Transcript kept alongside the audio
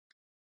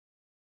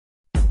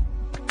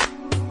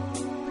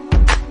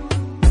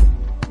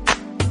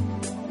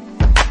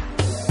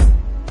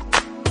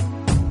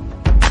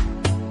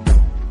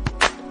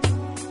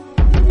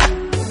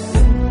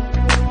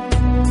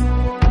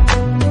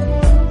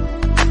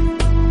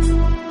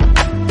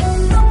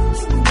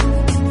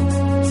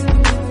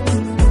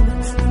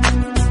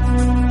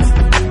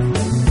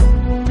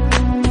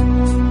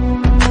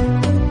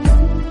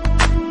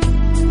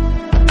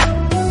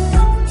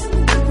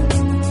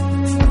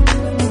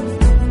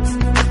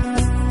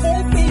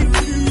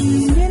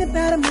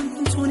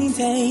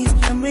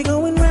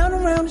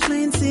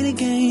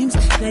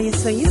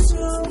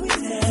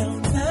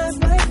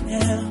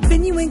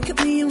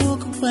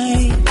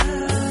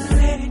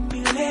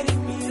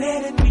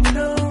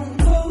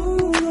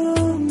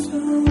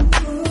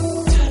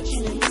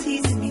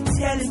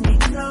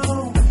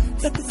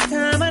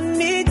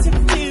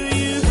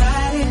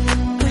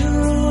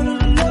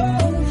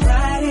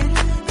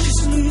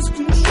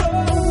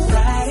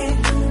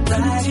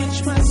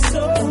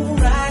soul.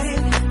 Ride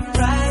it,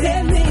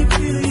 let me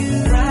feel you.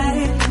 Ride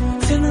it,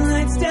 turn the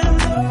lights down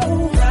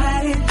low.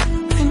 Ride it,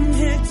 from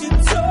head to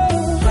toe.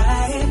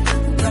 Ride it,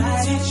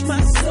 touch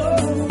my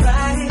soul.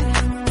 Ride it,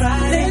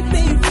 let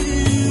me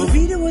feel you.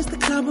 Marita was the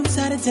club on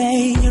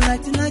Saturday. You're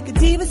acting like a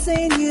diva,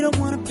 saying you don't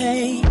wanna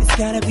pay. It's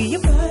gotta be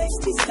your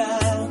feisty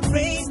style.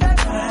 Raise that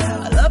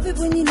crowd. I love it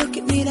when you look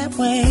at me that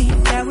way.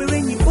 Now we're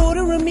in your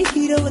order of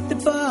mojito at the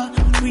bar.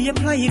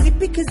 Reapply your lip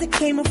because it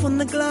came off on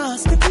the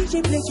glass. The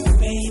DJ plays your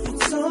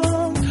favorite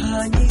song,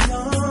 Kanye's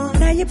on.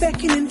 Now you're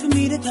beckoning for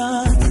me to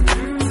dance.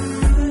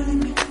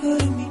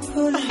 Pulling me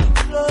close.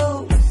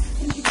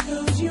 And you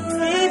close your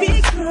eyes.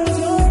 Baby, close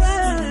your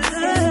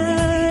eyes.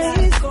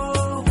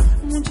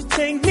 Won't you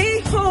take me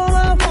home?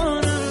 I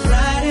wanna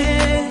ride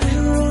it.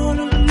 You're all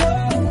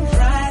alone.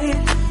 Ride it.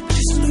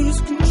 Just lose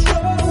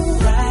control.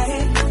 Ride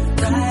it.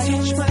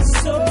 Touch my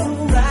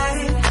soul.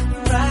 Ride it.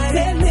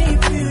 Let me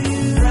feel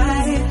you.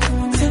 Ride it.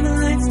 Turn the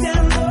lights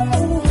down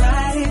low.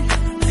 Ride it.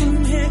 From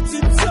head to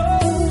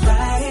toe.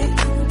 Ride it.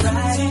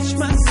 Touch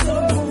my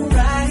soul.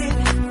 Ride it.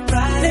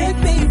 Let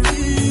me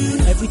feel you.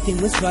 Everything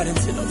was right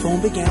until her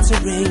phone began to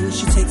ring.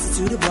 She takes it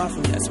to the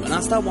bathroom, that's when I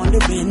start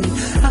wondering.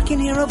 I can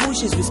hear her voice,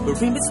 she's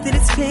whispering, but still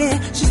it's clear.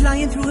 She's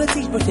lying through her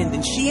teeth,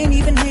 pretending she ain't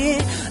even here.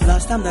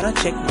 Last time that I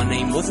checked, my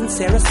name wasn't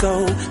Sarah,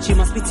 so she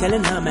must be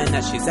telling her man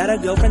that she's at her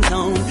girlfriend's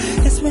home.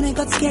 That's when it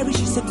got scary,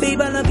 she said,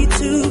 babe, I love you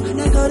too.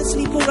 Now go to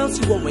sleep or else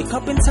you won't wake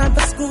up in time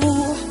for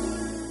school.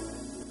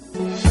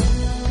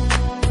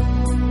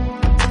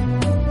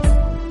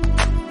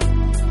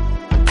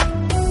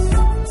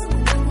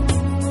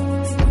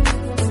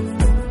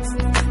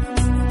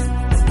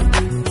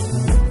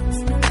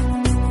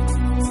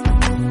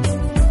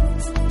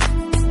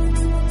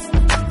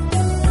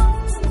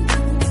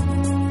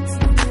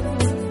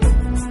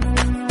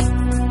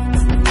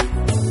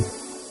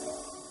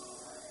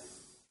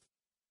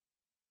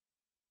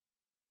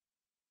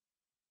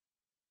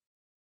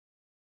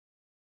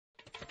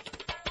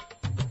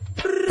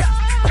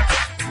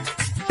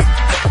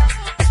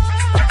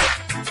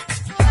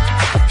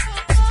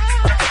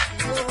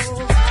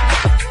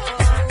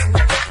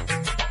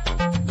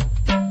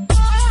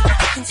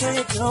 Tell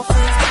your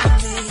girlfriend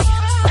with me.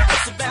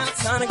 It's about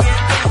time to get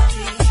ready.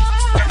 You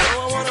know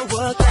I wanna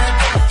work that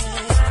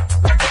way.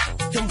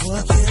 Come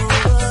work it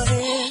over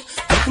here.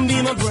 You can be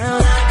my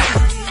brown-eyed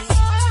beauty,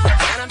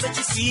 and I bet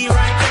you see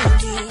right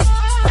through me.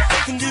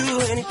 You can do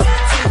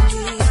anything to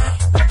me.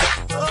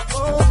 Oh,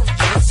 oh,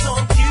 you're so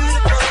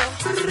beautiful.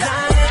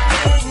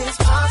 Anything is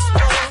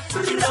possible.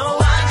 You know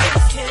I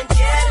just can't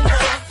get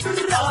enough. All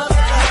the love,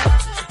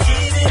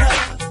 give it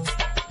up.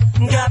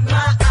 Got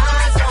my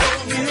eyes on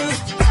you.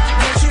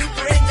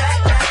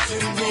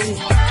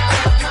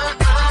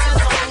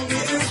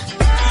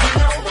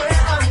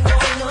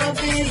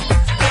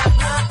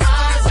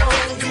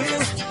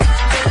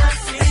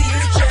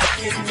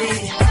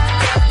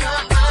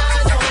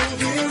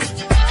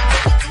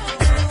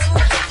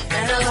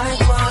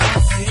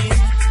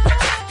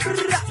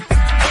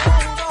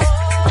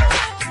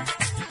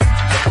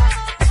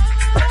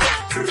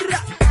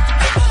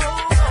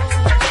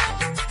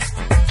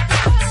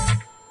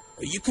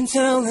 You can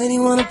tell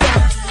anyone about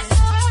it.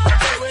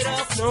 Show it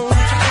off, no need to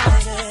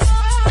hide it.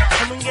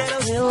 Come and get a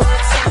little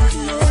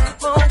excited.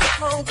 Come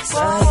on,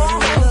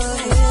 over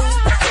here.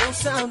 Don't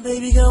stop,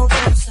 baby, don't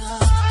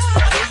stop.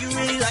 I know you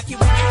really like it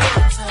when you're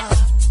on top.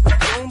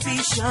 Don't be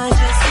shy,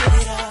 just give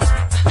it up.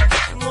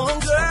 Come on,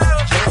 girl,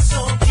 you're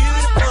so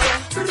beautiful.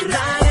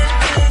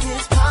 Anything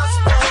is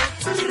possible.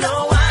 You know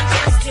I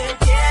just can't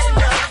get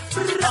enough.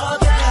 All the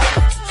love,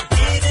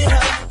 give it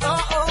up. Oh,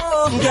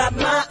 oh, got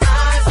my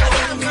eyes on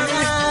you.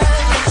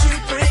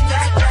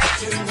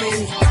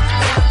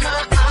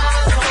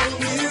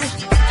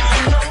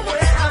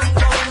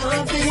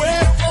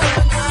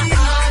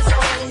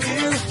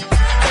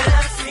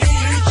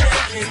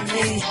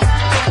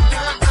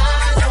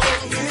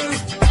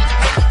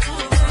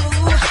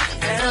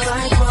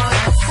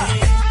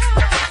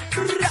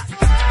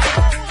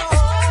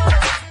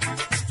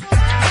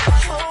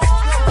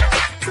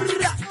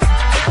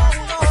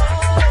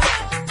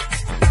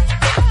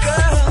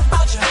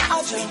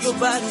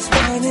 Body's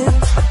whining,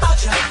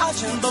 Aja,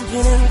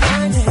 bumping and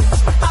grinding,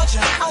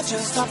 Aja,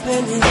 stop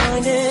and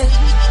rewinding.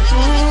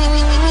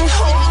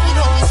 Hold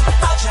on,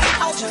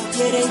 Aja,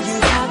 getting you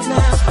hot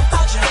now,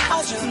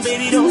 Aja,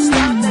 baby don't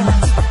stop now,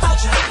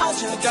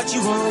 Aja, got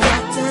you on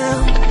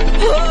lockdown.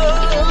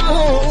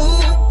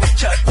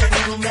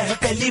 Chatenu main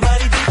pehli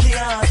baari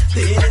dekhiya,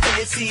 tere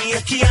desi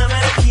akhiyan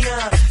mein rakhiya.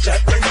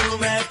 Chatenu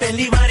main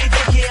pehli baari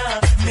dekhiya,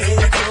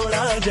 mere kol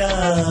aaja.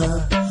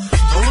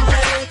 और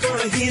मेरे को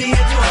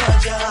हीरिया तू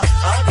आजा,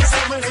 आके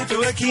सामने तू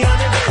अखियां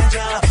में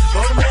भेजा।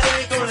 और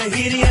मेरे को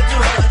हीरिया तू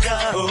आजा,